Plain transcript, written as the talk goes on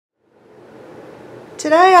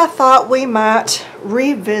Today I thought we might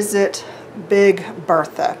revisit Big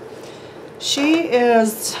Bertha. She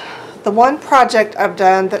is the one project I've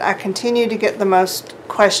done that I continue to get the most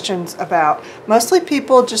questions about. Mostly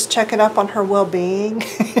people just checking up on her well-being.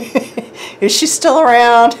 Is she still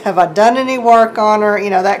around? Have I done any work on her? You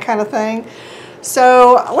know, that kind of thing.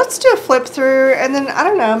 So let's do a flip through and then, I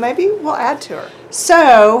don't know, maybe we'll add to her.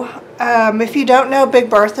 So if you don't know Big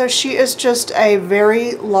Bertha, she is just a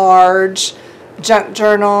very large junk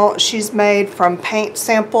journal. She's made from paint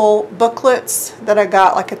sample booklets that I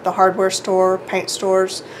got like at the hardware store, paint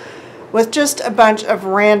stores, with just a bunch of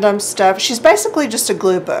random stuff. She's basically just a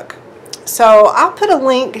glue book. So I'll put a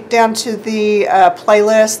link down to the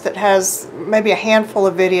playlist that has maybe a handful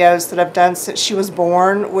of videos that I've done since she was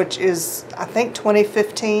born, which is I think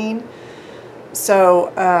 2015.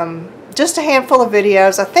 So just a handful of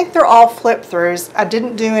videos. I think they're all flip throughs. I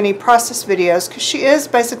didn't do any process videos because she is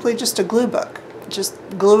basically just a glue book, just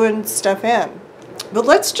gluing stuff in. But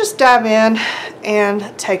let's just dive in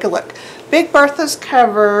and take a look. Big Bertha's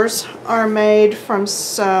covers are made from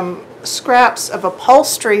some scraps of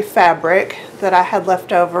upholstery fabric that I had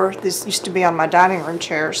left over. These used to be on my dining room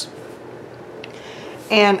chairs.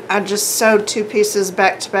 And I just sewed two pieces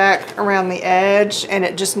back to back around the edge and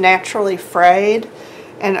it just naturally frayed.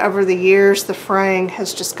 And over the years the fraying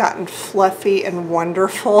has just gotten fluffy and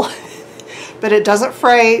wonderful. But it doesn't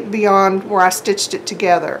fray beyond where I stitched it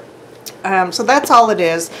together. So that's all it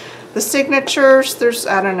is. The signatures, there's,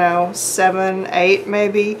 I don't know, 7, 8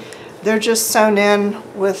 maybe. They're just sewn in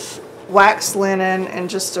with wax linen and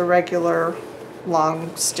just a regular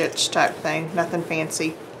long stitch type thing, nothing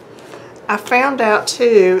fancy. I found out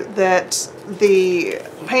too that the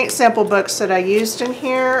paint sample books that I used in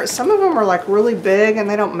here, some of them are like really big and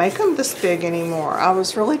they don't make them this big anymore. I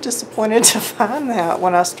was really disappointed to find that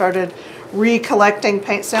when I started recollecting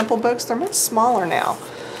paint sample books. They're much smaller now.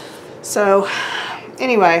 So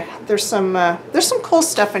anyway, there's some cool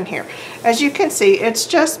stuff in here. As you can see, it's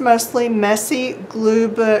just mostly messy glue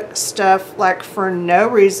book stuff, like for no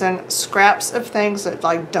reason, scraps of things that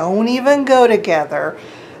like don't even go together.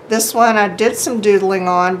 This one I did some doodling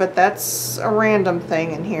on, but that's a random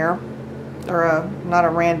thing in here, or not a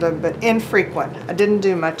random, but infrequent. I didn't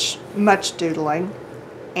do much doodling,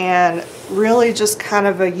 and really just kind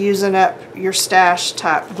of a using up your stash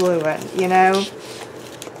type gluing, you know.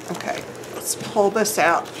 Okay, let's pull this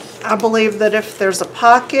out. I believe that if there's a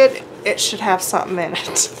pocket, it should have something in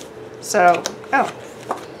it. So, oh,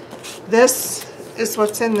 this is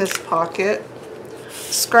what's in this pocket.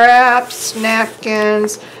 Scraps,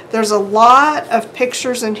 napkins. There's a lot of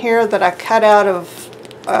pictures in here that I cut out of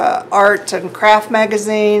art and craft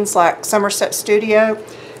magazines like Somerset Studio,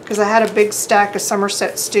 because I had a big stack of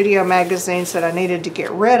Somerset Studio magazines that I needed to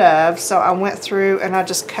get rid of. So I went through and I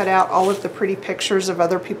just cut out all of the pretty pictures of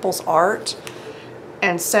other people's art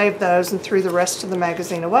and saved those and threw the rest of the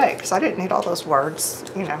magazine away because I didn't need all those words,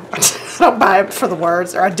 you know. I don't buy it for the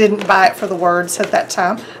words, or I didn't buy it for the words at that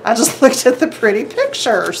time. I just looked at the pretty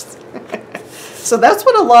pictures. So that's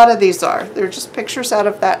what a lot of these are. They're just pictures out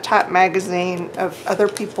of that type magazine of other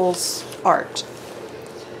people's art.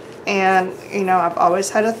 And, you know, I've always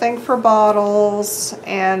had a thing for bottles,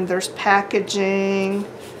 and there's packaging,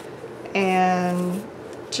 and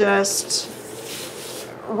just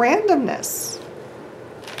randomness.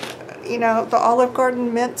 You know, the Olive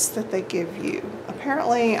Garden mints that they give you.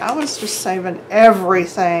 Apparently, I was just saving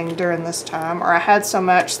everything during this time, or I had so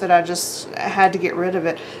much that I just had to get rid of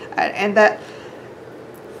it. And that,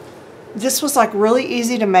 this was like really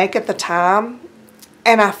easy to make at the time,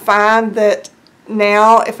 and I find that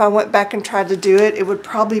now if I went back and tried to do it, it would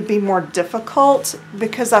probably be more difficult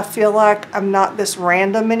because I feel like I'm not this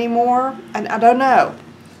random anymore. And I don't know.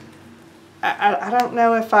 I don't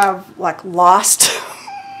know if I've like lost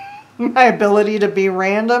my ability to be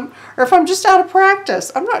random or if I'm just out of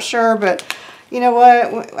practice. I'm not sure, but you know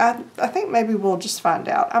what? I think maybe we'll just find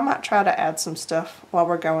out. I might try to add some stuff while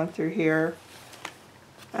we're going through here.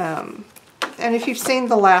 And if you've seen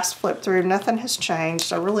the last flip through, nothing has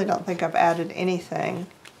changed. I really don't think I've added anything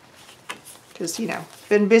because, you know,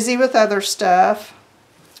 been busy with other stuff.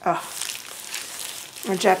 Oh,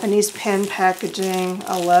 our Japanese pen packaging.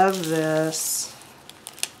 I love this.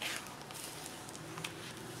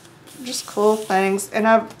 Just cool things. And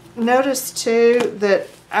I've noticed too that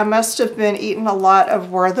I must have been eating a lot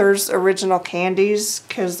of Werther's original candies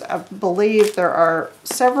because I believe there are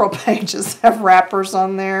several pages of wrappers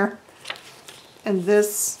on there. And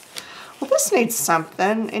this, well, this needs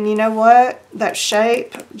something. And you know what? That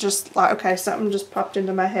shape, just like, okay, something just popped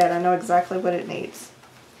into my head. I know exactly what it needs.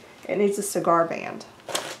 It needs a cigar band.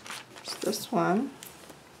 It's this one.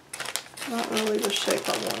 Not really the shape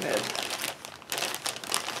I wanted.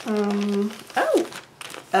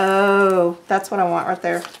 Oh, that's what I want right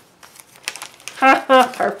there.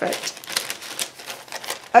 Perfect.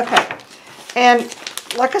 Okay, and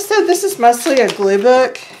like I said, this is mostly a glue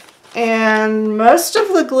book, and most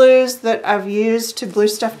of the glues that I've used to glue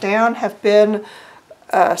stuff down have been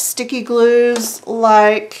sticky glues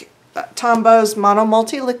like Tombo's Mono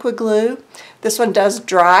Multi Liquid Glue. This one does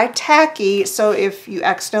dry tacky, so if you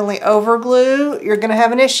accidentally over glue, you're going to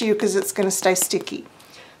have an issue because it's going to stay sticky.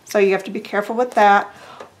 So you have to be careful with that.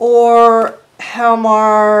 Or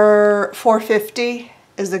Helmar 450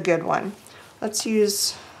 is a good one. Let's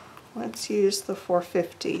use the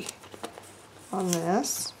 450 on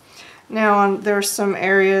this. Now there's some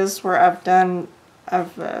areas where I've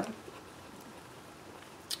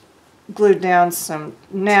glued down some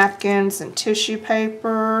napkins and tissue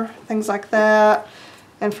paper, things like that.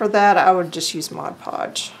 And for that, I would just use Mod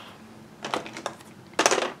Podge.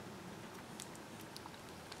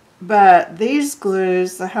 But these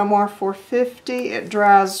glues, the Helmar 450, it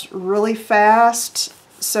dries really fast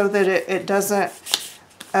so that it doesn't,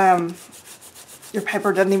 your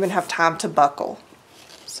paper doesn't even have time to buckle.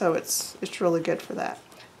 So it's really good for that.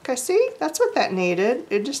 Okay, see, that's what that needed.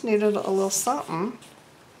 It just needed a little something.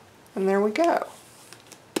 And there we go.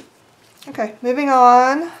 Okay, moving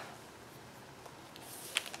on.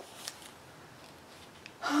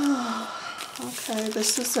 Okay,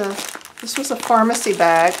 this was a pharmacy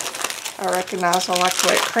bag. I recognize I like the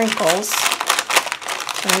way it crinkles.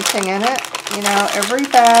 Anything in it? You know, every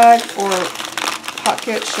bag or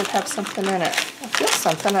pocket should have something in it. I feel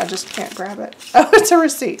something, I just can't grab it. Oh, it's a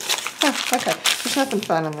receipt. Oh, okay, there's nothing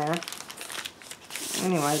fun in there.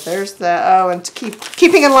 Anyway, there's that. Oh, and to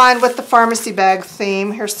keeping in line with the pharmacy bag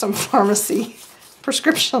theme, here's some pharmacy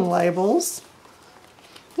prescription labels.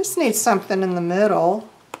 This needs something in the middle.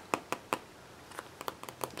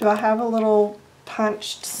 Do I have a little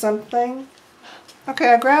punched something?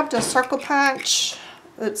 Okay, I grabbed a circle punch.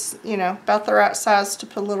 It's, you know, about the right size to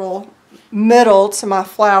put a little middle to my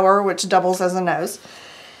flower, which doubles as a nose.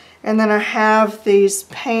 And then I have these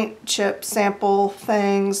paint chip sample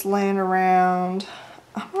things laying around.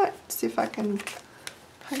 I might see if I can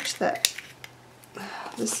punch that.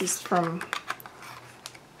 This is from,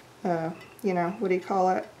 you know, what do you call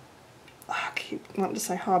it? Oh, I keep wanting to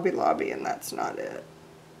say Hobby Lobby, and that's not it.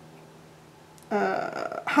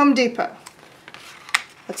 Home Depot.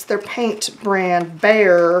 That's their paint brand.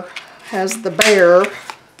 Bear has the bear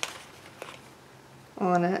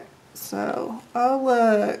on it. So, oh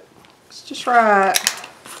look, it's just right.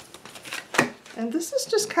 And this is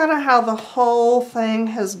just kind of how the whole thing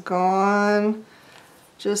has gone.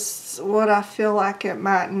 Just what I feel like it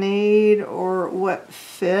might need or what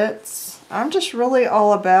fits. I'm just really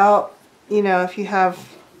all about, you know, if you have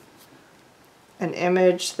an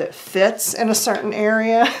image that fits in a certain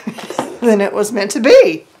area, then it was meant to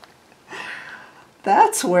be.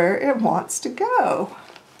 That's where it wants to go.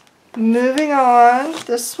 Moving on,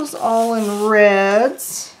 this was all in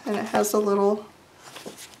reds, and it has a little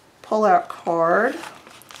pull-out card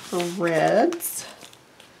for reds,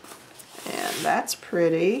 and that's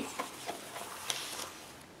pretty.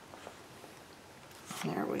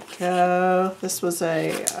 There we go. This was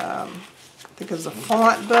a, I think it was a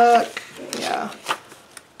font book, yeah,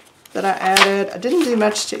 that I added. I didn't do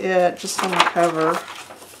much to it, just on the cover.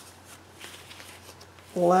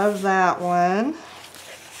 Love that one.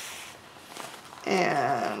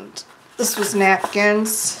 And this was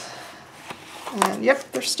napkins. And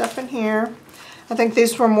yep, there's stuff in here. I think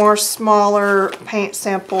these were more smaller paint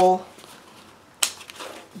sample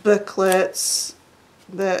booklets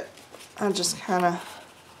that I just kind of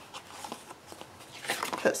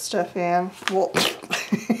put stuff in. Well,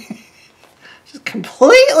 just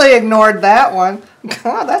completely ignored that one.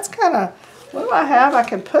 God, that's kind of, what do I have I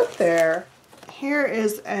can put there? Here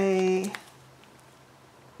is a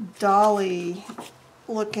dolly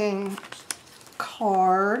looking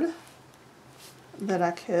card that I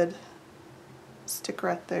could stick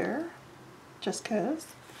right there, just cause.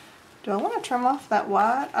 Do I want to trim off that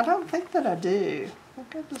white? I don't think that I do. I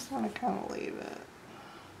think I just want to kind of leave it.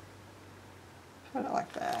 Put it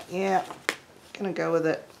like that. Yeah, gonna go with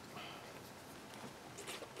it.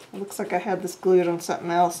 It looks like I had this glued on something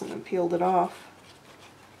else and then peeled it off.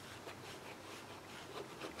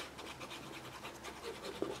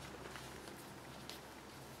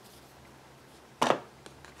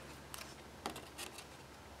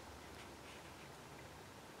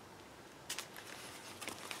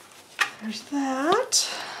 There's that.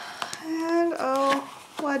 And oh,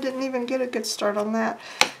 well, I didn't even get a good start on that.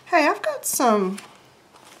 Hey, I've got some,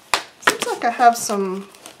 seems like I have some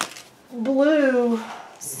blue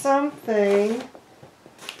something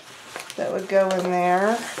that would go in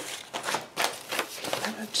there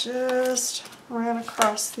that I just ran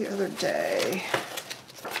across the other day.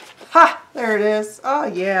 Ha! There it is. Oh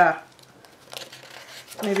yeah.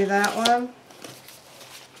 Maybe that one.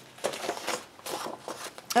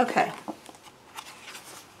 Okay.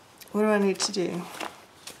 What do I need to do?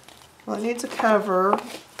 Well, it needs a cover. I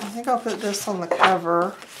think I'll put this on the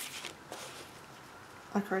cover.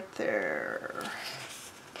 Like right there.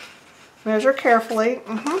 Measure carefully.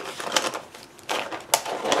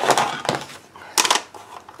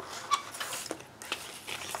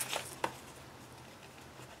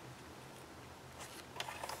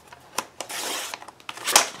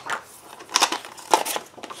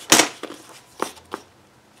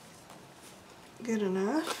 Good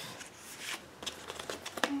enough.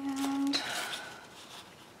 And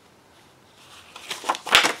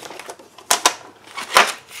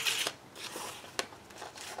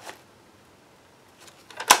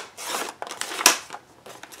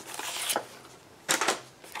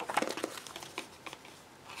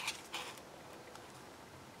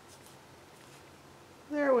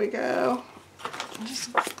there we go.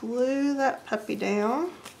 Just glue that puppy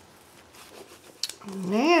down.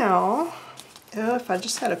 Now, oh, if I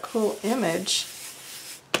just had a cool image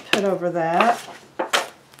put over that.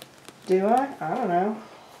 Do I? I don't know.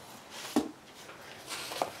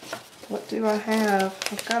 What do I have?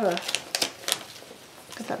 I've got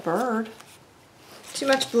that bird. Too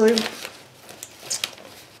much blue.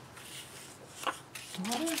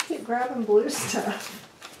 Why do I keep grabbing blue stuff?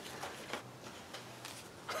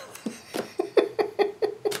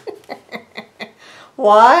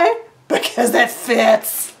 Why? Because it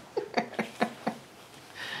fits.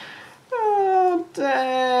 Oh,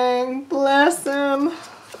 dang. Bless him.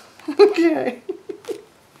 Okay.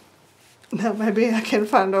 Now maybe I can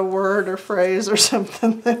find a word or phrase or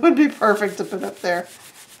something that would be perfect to put up there.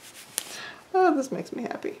 Oh, this makes me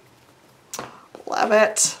happy. Love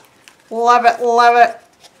it. Love it, love it.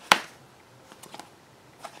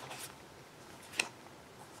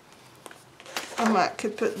 I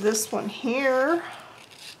could put this one here.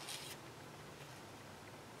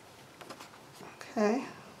 Okay.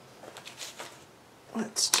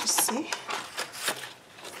 Let's just see.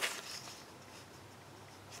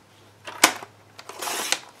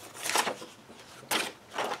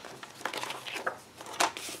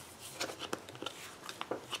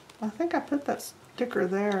 I think I put that sticker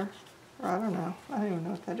there. Or I don't know. I don't even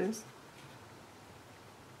know what that is.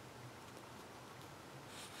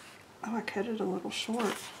 Oh, I cut it a little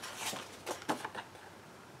short.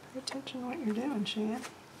 Pay attention to what you're doing, Shan.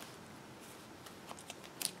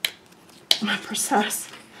 My precise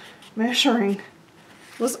measuring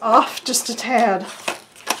was off just a tad.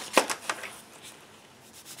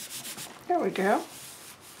 There we go.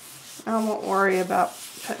 I won't worry about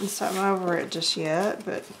putting something over it just yet,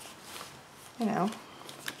 but you know,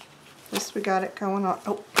 at least we got it going on.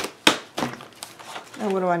 Oh, now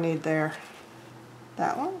what do I need there?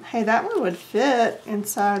 That one? Hey, that one would fit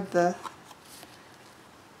inside the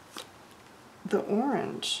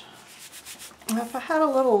orange. And if I had a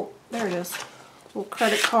little, there it is, little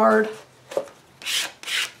credit card.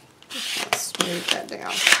 Just smooth that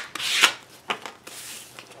down.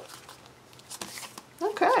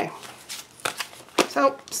 Okay.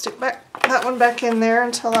 So stick that one back in there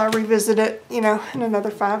until I revisit it, you know, in another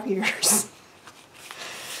 5 years.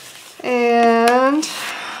 And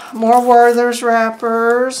more Werther's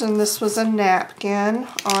wrappers, and this was a napkin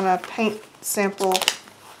on a paint sample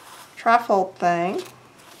trifold thing.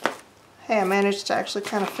 Hey, I managed to actually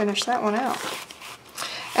kind of finish that one out.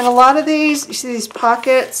 And a lot of these, you see these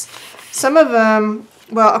pockets, some of them,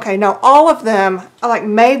 well, okay, no, all of them, I like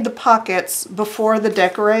made the pockets before the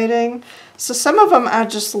decorating. So some of them I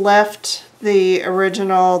just left the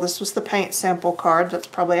original, this was the paint sample card, that's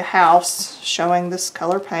probably a house showing this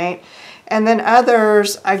color paint. And then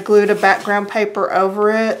others, I glued a background paper over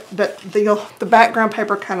it, but the background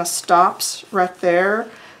paper kind of stops right there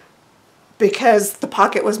because the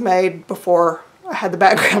pocket was made before I had the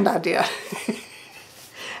background idea.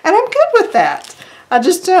 And I'm good with that. I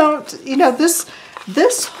just don't, you know, this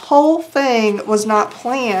whole thing was not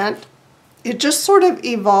planned. It just sort of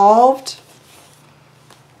evolved.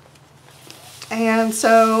 And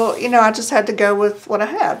so, you know, I just had to go with what I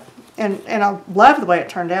had. And I love the way it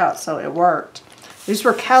turned out, so it worked. These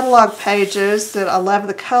were catalog pages that I love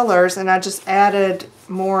the colors, and I just added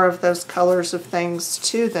more of those colors of things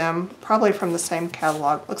to them, probably from the same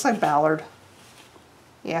catalog. Looks like Ballard.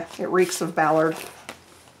 Yeah, it reeks of Ballard.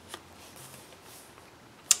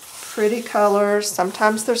 pretty colors.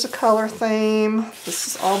 Sometimes there's a color theme. This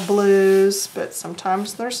is all blues, but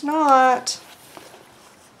sometimes there's not.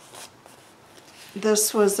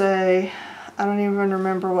 This was I don't even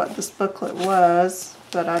remember what this booklet was,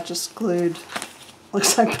 but I just glued,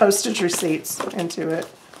 looks like postage receipts into it.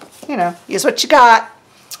 You know, use what you got.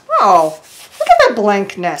 Oh, look at that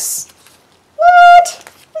blankness.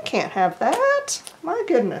 What? I can't have that. My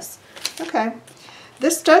goodness. Okay.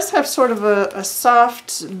 This does have sort of a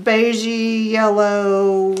soft beigey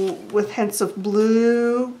yellow with hints of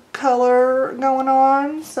blue color going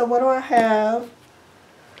on. So what do I have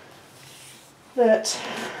that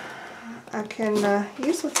I can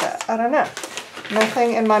use with that? I don't know.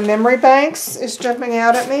 Nothing in my memory banks is jumping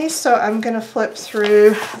out at me, so I'm going to flip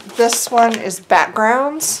through. This one is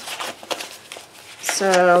backgrounds.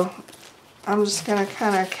 So I'm just going to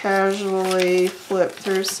kind of casually flip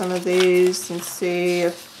through some of these and see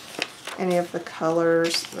if any of the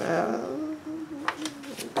colors, that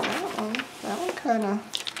one kind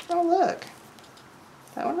of, oh look,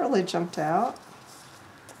 that one really jumped out.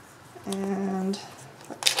 And if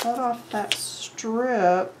I cut off that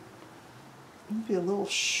strip, it'd be a little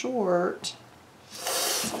short.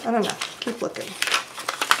 I don't know, keep looking.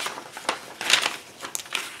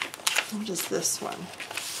 What is this one?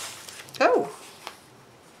 Oh,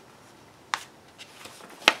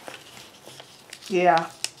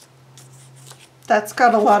 yeah, that's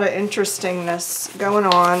got a lot of interestingness going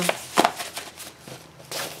on.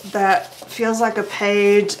 That feels like a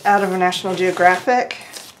page out of a National Geographic.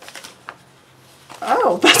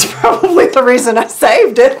 Oh, that's probably the reason I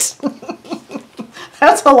saved it.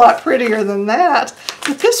 That's a lot prettier than that,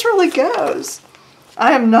 but this really goes.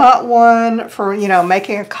 I am not one for, you know,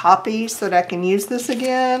 making a copy so that I can use this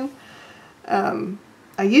again.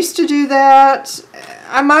 I used to do that.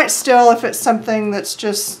 I might still if it's something that's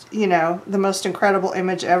just, you know, the most incredible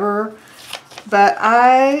image ever. But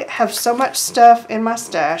I have so much stuff in my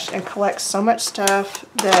stash and collect so much stuff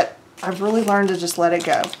that I've really learned to just let it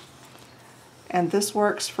go. And this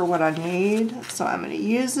works for what I need, so I'm going to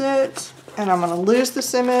use it. And I'm going to lose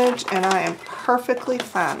this image, and I am perfectly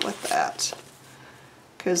fine with that.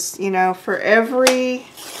 Because, you know, for every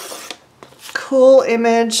cool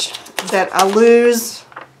image that I lose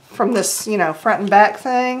from this, you know, front and back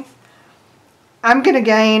thing, I'm going to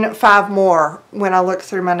gain 5 more when I look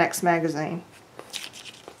through my next magazine.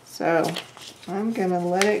 So I'm going to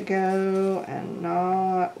let it go and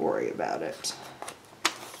not worry about it.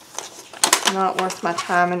 Not worth my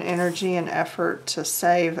time and energy and effort to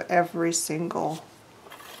save every single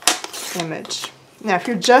image. Now, if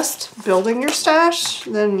you're just building your stash,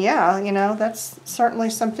 then yeah, you know, that's certainly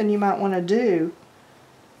something you might want to do.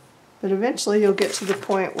 But eventually you'll get to the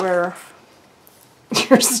point where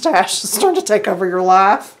your stash is starting to take over your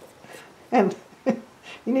life and you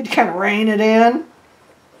need to kind of rein it in.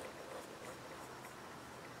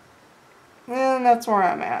 And that's where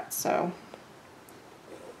I'm at, so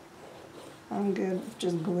I'm good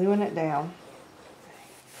just gluing it down.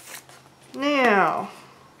 Now,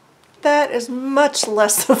 that is much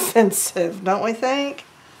less offensive, don't we think?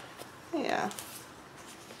 Yeah.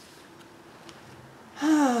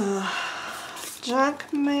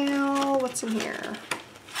 Junk mail, what's in here?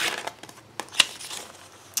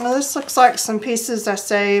 Well, this looks like some pieces I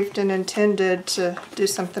saved and intended to do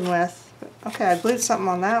something with. Okay, I glued something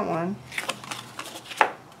on that one.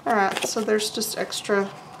 Alright, so there's just extra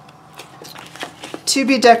to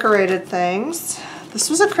be decorated things. This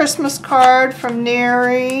was a Christmas card from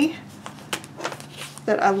Neri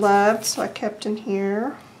that I loved, so I kept in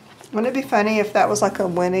here. Wouldn't it be funny if that was like a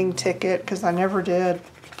winning ticket, because I never did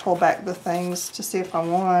pull back the things to see if I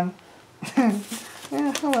won. Yeah,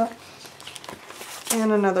 hello.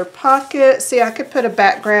 And another pocket. See, I could put a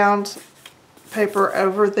background paper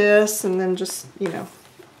over this and then just, you know,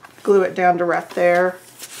 glue it down to right there.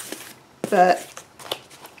 But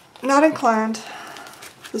not inclined.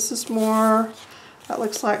 This is more, that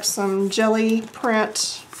looks like some jelly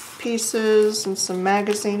print pieces and some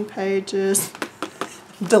magazine pages.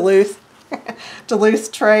 Duluth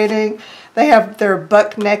Trading. They have their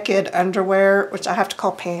buck naked underwear, which I have to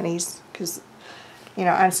call panties because, you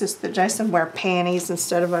know, I insist that Jason wear panties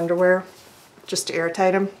instead of underwear just to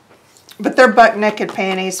irritate him. But their buck naked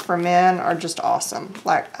panties for men are just awesome.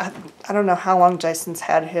 Like, I don't know how long Jason's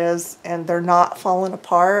had his, and they're not falling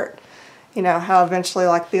apart. You know, how eventually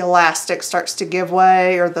like the elastic starts to give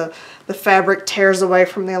way or the fabric tears away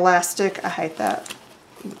from the elastic. I hate that.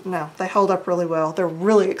 No, they hold up really well. They're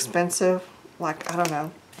really expensive. Like, I don't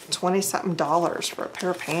know, $20-something for a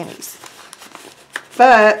pair of panties.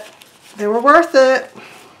 But they were worth it.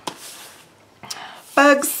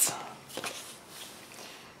 Bugs.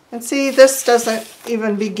 And see, this doesn't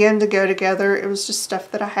even begin to go together. It was just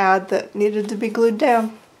stuff that I had that needed to be glued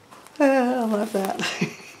down. I love that.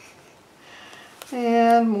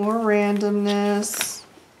 And more randomness.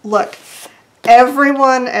 Look,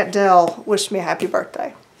 everyone at Dell wished me a happy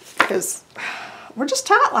birthday because we're just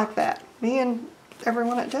tight like that, me and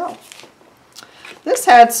everyone at Dell. This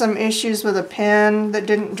had some issues with a pen that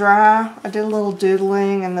didn't dry. I did a little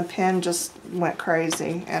doodling and the pen just went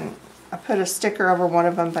crazy, and I put a sticker over one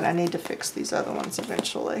of them, but I need to fix these other ones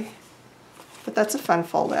eventually. But that's a fun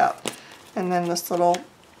fold out. And then this little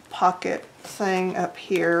pocket thing up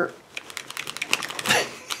here.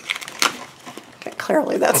 Okay,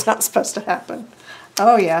 clearly that's not supposed to happen.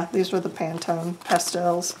 Oh yeah, these were the Pantone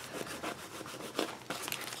pastels.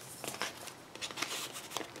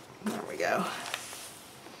 There we go.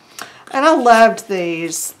 And I loved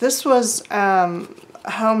these. This was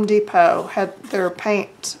Home Depot, had their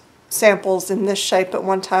paint samples in this shape at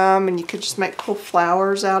one time, and you could just make cool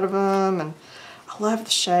flowers out of them, and I love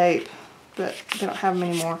the shape, but they don't have them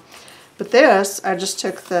anymore. But this, I just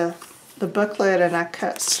took the booklet and I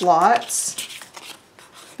cut slots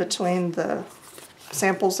between the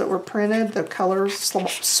samples that were printed, the color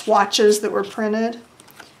swatches that were printed,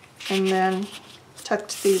 and then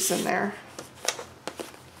tucked these in there.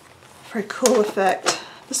 Very cool effect.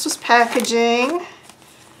 This was packaging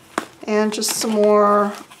and just some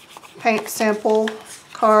more paint sample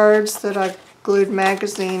cards that I glued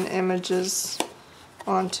magazine images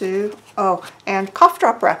onto. Oh, and cough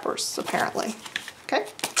drop wrappers, apparently. Okay.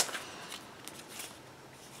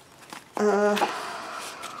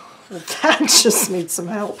 That just needs some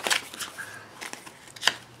help.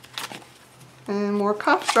 And more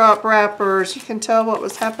cough drop wrappers. You can tell what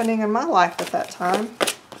was happening in my life at that time.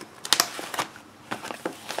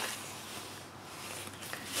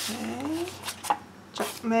 Okay.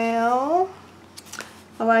 Junk mail.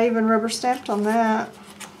 Oh, I even rubber stamped on that.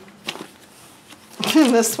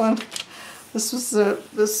 And this one. This was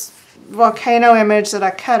this volcano image that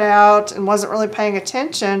I cut out and wasn't really paying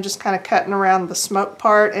attention, just kind of cutting around the smoke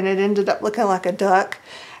part, and it ended up looking like a duck.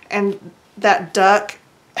 And that duck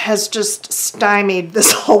has just stymied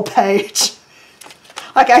this whole page.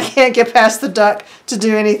 Like, I can't get past the duck to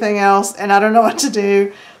do anything else, and I don't know what to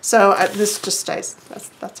do. So this just stays.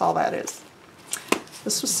 That's all that is.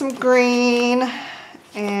 This was some green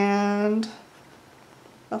and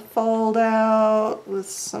a fold out with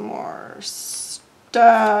some more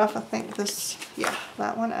stuff. I think this, yeah,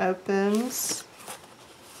 that one opens.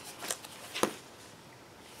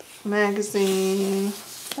 Magazine.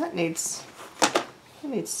 That needs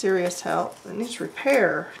serious help. It needs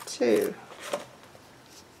repair too.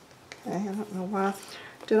 Okay, I don't know why.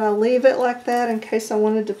 Did I leave it like that in case I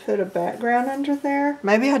wanted to put a background under there?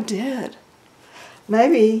 Maybe I did.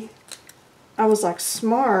 Maybe I was like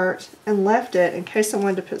smart and left it in case I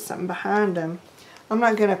wanted to put something behind him. I'm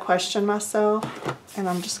not going to question myself, and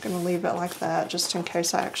I'm just going to leave it like that just in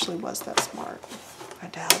case I actually was that smart. I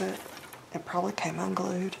doubt it. It probably came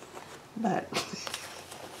unglued, but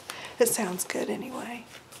it sounds good anyway.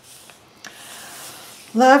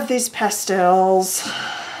 Love these pastels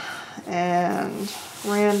and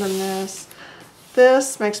randomness.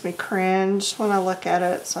 This makes me cringe when I look at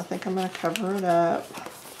it, so I think I'm going to cover it up.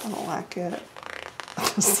 I don't like it.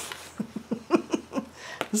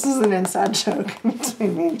 This is an inside joke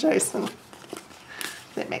between me and Jason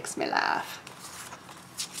that makes me laugh.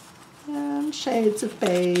 And shades of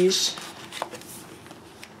beige.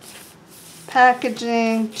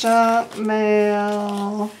 Packaging, junk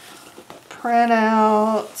mail,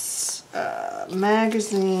 printouts,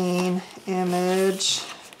 magazine image,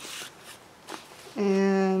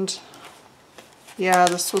 and yeah,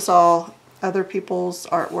 this was all other people's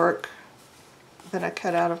artwork that I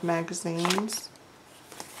cut out of magazines.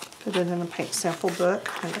 Put it in a paint sample book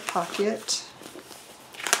in the pocket.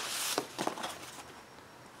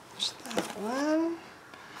 There's that one.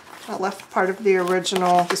 I left part of the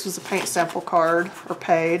original. This was a paint sample card or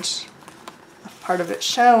page. Left part of it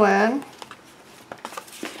showing.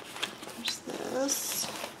 There's this.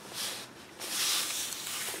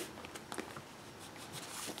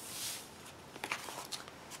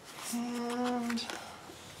 And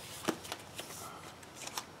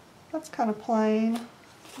that's kind of plain.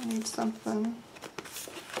 I need something.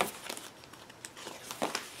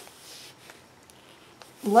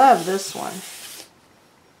 Love this one.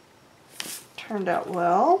 Turned out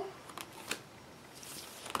well.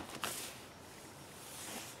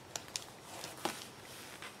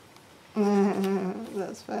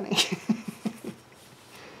 That's funny.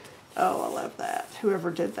 Oh, I love that. Whoever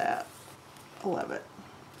did that. I love it.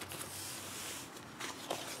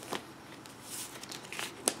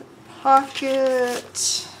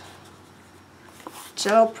 pocket,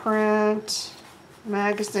 gel print,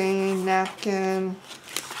 magazine, napkin,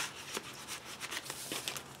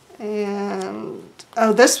 and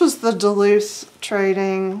oh, this was the Duluth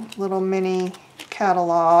Trading little mini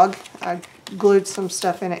catalog. I glued some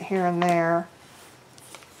stuff in it here and there,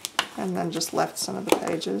 and then just left some of the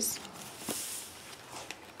pages.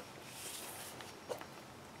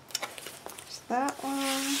 There's that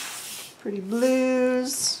one, pretty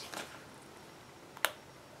blues.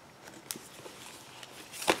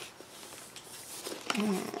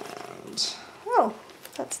 And, oh,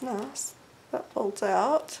 that's nice. That folds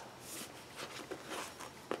out.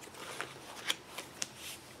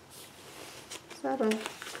 Is that a,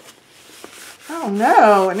 oh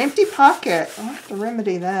no, an empty pocket. I'll have to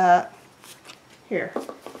remedy that. Here.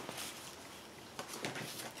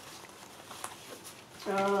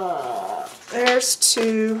 There's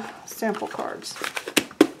 2 sample cards.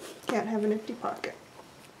 Can't have an empty pocket.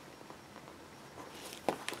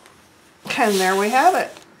 And there we have it.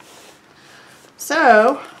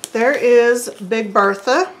 So there is Big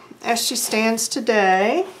Bertha as she stands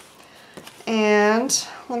today. And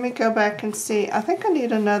let me go back and see. I think I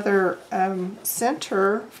need another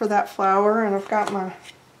center for that flower, and I've got my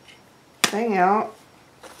thing out.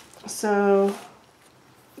 So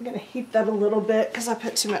I'm going to heat that a little bit because I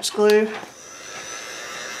put too much glue.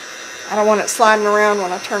 I don't want it sliding around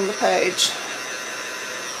when I turn the page.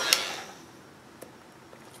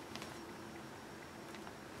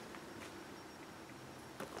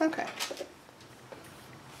 Okay.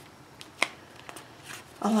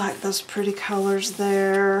 I like those pretty colors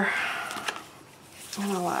there.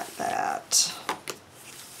 And I like that.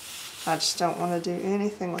 I just don't want to do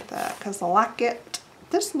anything with that because I like it.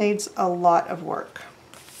 This needs a lot of work.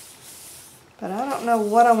 But I don't know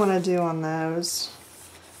what I want to do on those.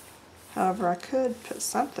 However, I could put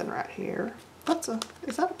something right here. Is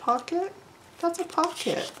that a pocket? That's a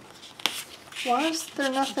pocket. Why is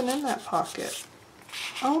there nothing in that pocket?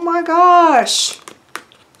 Oh my gosh!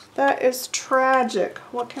 That is tragic.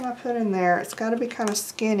 What can I put in there? It's got to be kind of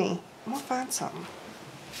skinny. I'm gonna find something.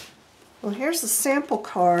 Well, here's the sample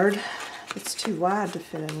card. It's too wide to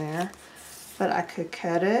fit in there, but I could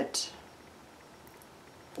cut it,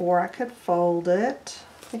 or I could fold it.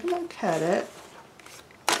 I think I'm gonna cut it.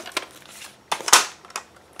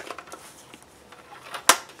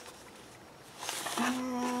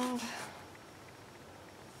 And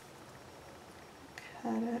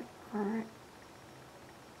cut it right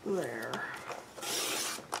there.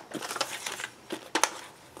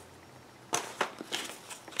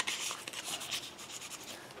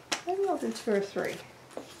 Maybe I'll do 2 or 3.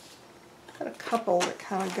 Got a couple that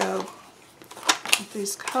kind of go with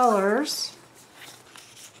these colors.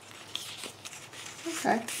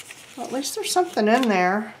 Okay, well, at least there's something in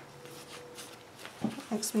there.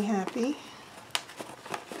 That makes me happy.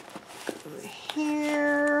 Over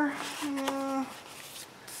here. Yeah.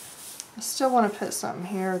 I still want to put something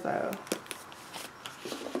here though.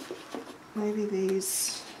 Maybe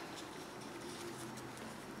these.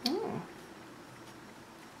 Oh.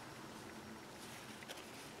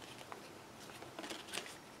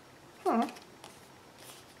 Huh.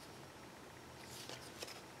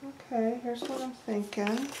 Okay, here's what I'm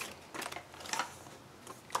thinking.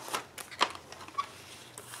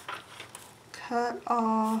 Cut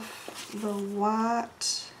off the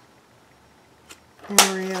white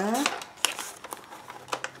area.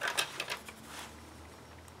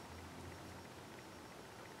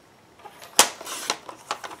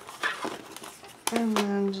 And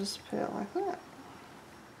then just put it like that.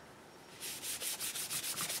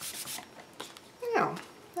 Yeah,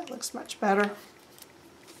 that looks much better.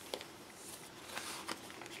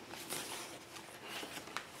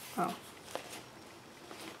 Oh.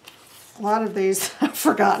 A lot of these, I've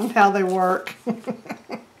forgotten how they work.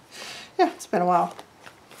 Yeah, it's been a while.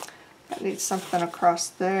 That needs something across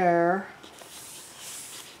there.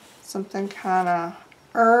 Something kind of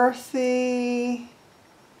earthy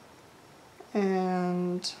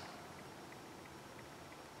and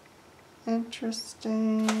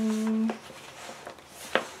interesting.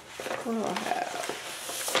 What do I have?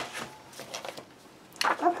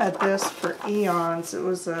 I've had this for eons. It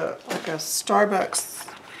was like a Starbucks,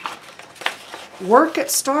 work at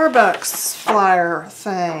Starbucks flyer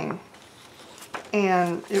thing.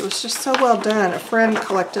 And it was just so well done. A friend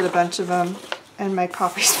collected a bunch of them and made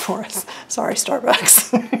copies for us. Sorry,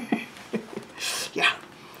 Starbucks. Yeah.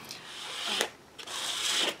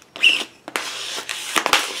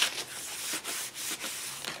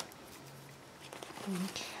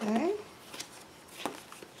 Okay.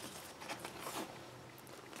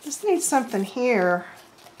 Just need something here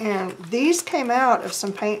And these came out of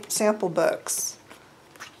some paint sample books.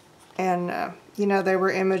 And, you know, they were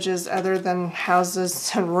images other than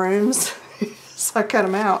houses and rooms. So I cut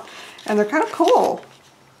them out. And they're kind of cool,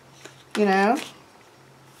 you know.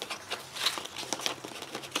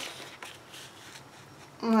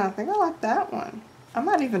 And I think I like that one. I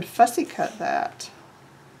might even fussy cut that.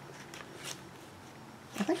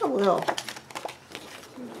 I think I will.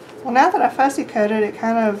 Well, now that I fussy cut it, it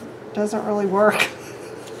kind of doesn't really work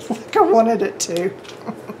like I wanted it to.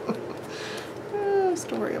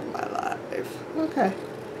 Story of my life. Okay.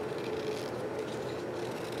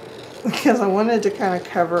 Because I wanted to kind of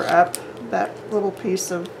cover up that little piece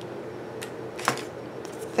of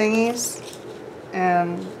thingies,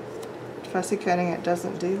 and fussy cutting it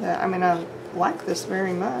doesn't do that. I mean, I like this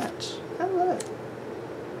very much. Oh, look.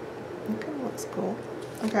 It kind of looks cool.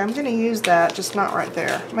 Okay, I'm going to use that, just not right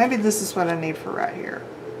there. Maybe this is what I need for right here.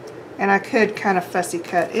 And I could kind of fussy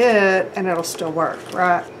cut it, and it'll still work,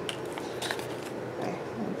 right? Okay,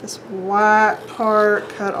 this white part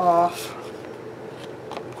cut off.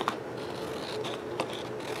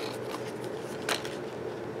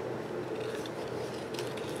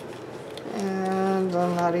 And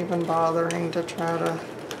I'm not even bothering to try to,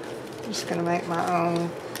 I'm just going to make my own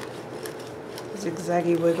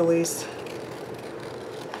zigzaggy wigglies.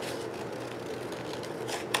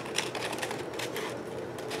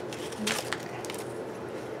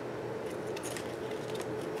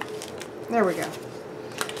 There we go.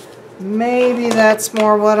 Maybe that's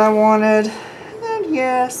more what I wanted. And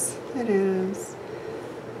yes, it is.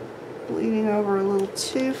 Bleeding over a little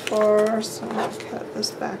too far, so I'm going to cut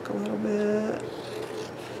this back a little bit.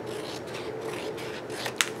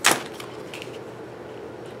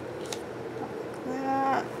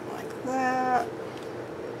 Like that.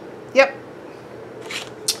 Yep.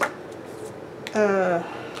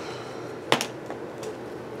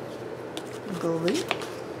 Glue.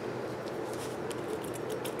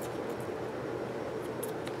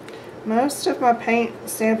 Most of my paint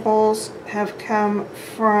samples have come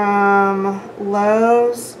from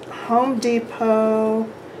Lowe's, Home Depot,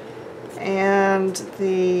 and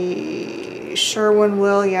the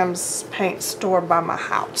Sherwin-Williams paint store by my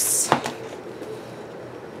house.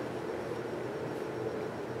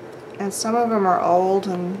 And some of them are old,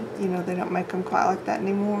 and you know, they don't make them quite like that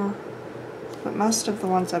anymore. But most of the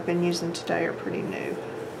ones I've been using today are pretty new.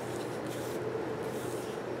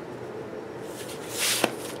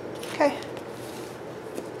 Okay.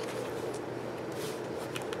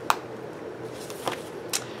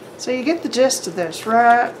 So you get the gist of this,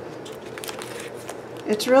 right?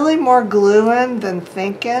 It's really more gluing than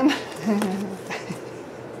thinking.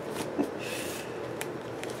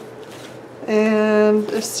 And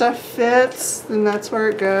if stuff fits, then that's where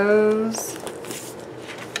it goes.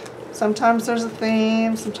 Sometimes there's a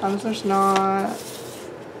theme, sometimes there's not.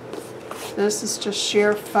 This is just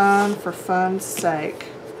sheer fun for fun's sake.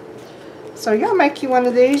 So y'all make you one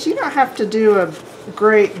of these. You don't have to do a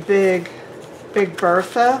great Big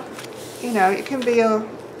Bertha. You know, it can be a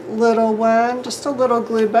little one, just a little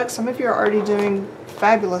glue book. Some of you are already doing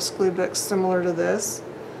fabulous glue books similar to this.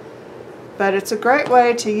 But it's a great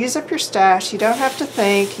way to use up your stash. You don't have to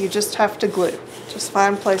think, you just have to glue. Just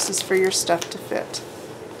find places for your stuff to fit.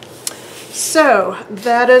 So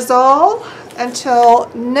that is all. Until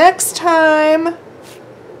next time,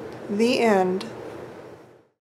 the end.